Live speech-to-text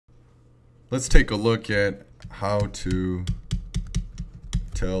Let's take a look at how to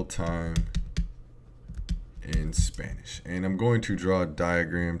tell time in Spanish. And I'm going to draw a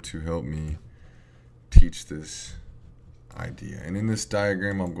diagram to help me teach this idea. And in this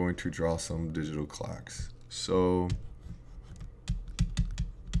diagram, I'm going to draw some digital clocks. So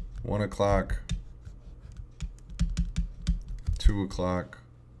 1 o'clock, 2 o'clock,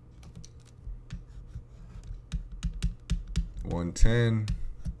 1:10,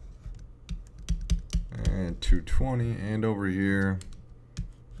 and 2:20, and over here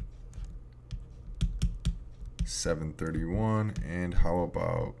 7:31, and how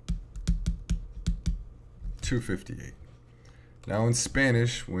about 2:58. Now in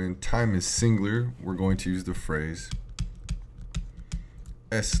Spanish, when time is singular, we're going to use the phrase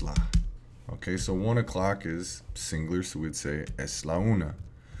es la. Okay, so 1 o'clock is singular, so we'd say es la una.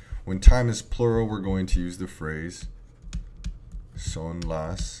 When time is plural, we're going to use the phrase son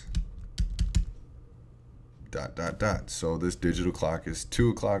las ... So this digital clock is 2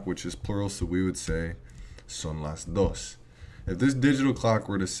 o'clock, which is plural, so we would say son las dos. If this digital clock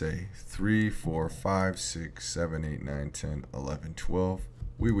were to say 3, 4, 5, 6, 7, 8, 9, 10, 11, 12,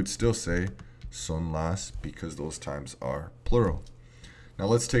 we would still say son las because those times are plural. Now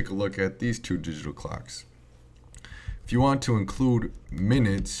let's take a look at these two digital clocks. If you want to include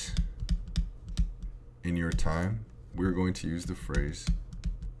minutes in your time, we're going to use the phrase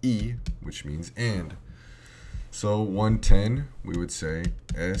y, which means and. So 1:10, we would say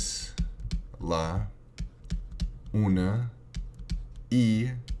es la una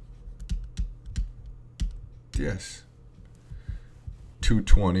y 10.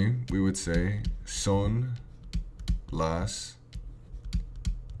 2:20, we would say son las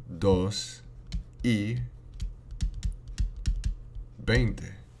dos y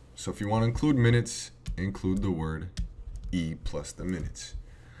 20. So if you want to include minutes, include the word y plus the minutes.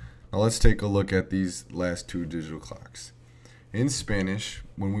 Now let's take a look at these last two digital clocks. In Spanish,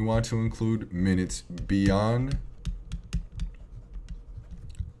 when we want to include minutes beyond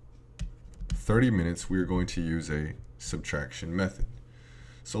 30 minutes, we are going to use a subtraction method.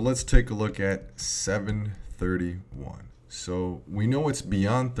 So let's take a look at 7:31. So we know it's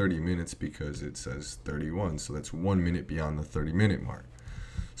beyond 30 minutes because it says 31, so that's 1 minute beyond the 30-minute mark.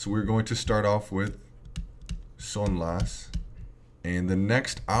 So we're going to start off with son las, and the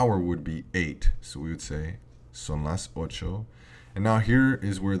next hour would be 8. So we would say son las ocho. And now here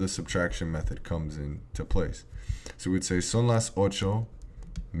is where the subtraction method comes into place. So we would say son las ocho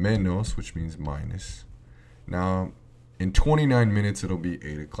menos, which means minus. Now in 29 minutes, it'll be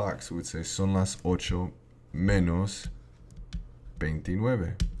 8 o'clock. So we would say son las ocho menos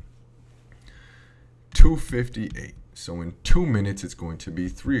 29. 2:58. So in 2 minutes, it's going to be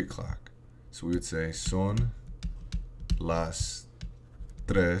 3 o'clock. So we would say son las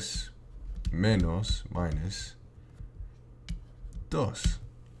tres menos minus dos.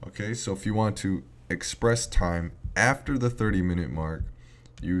 Okay, so if you want to express time after the 30-minute mark,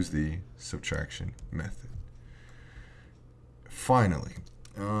 use the subtraction method. Finally,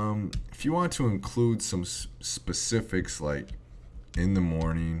 if you want to include some specifics like in the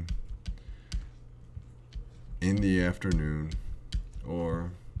morning, in the afternoon,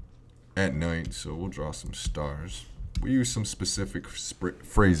 or at night, so we'll draw some stars. We use some specific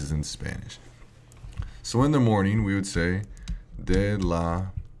phrases in Spanish. So in the morning, we would say de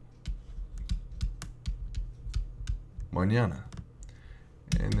la mañana.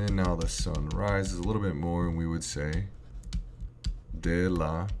 And then now the sun rises a little bit more, and we would say de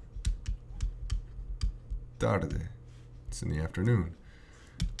la tarde. It's in the afternoon.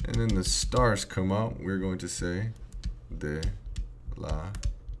 And then the stars come out, we're going to say de la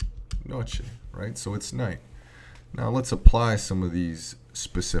noche, right? So it's night. Now let's apply some of these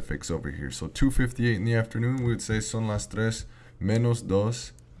specifics over here. So 2:58 in the afternoon, we would say son las tres menos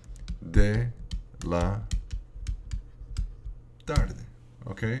dos de la tarde.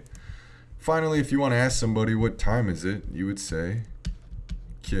 Okay? Finally, if you want to ask somebody what time is it, you would say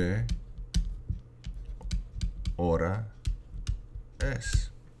que hora es.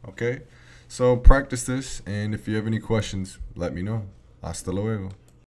 Okay? So practice this, and if you have any questions, let me know. Hasta luego.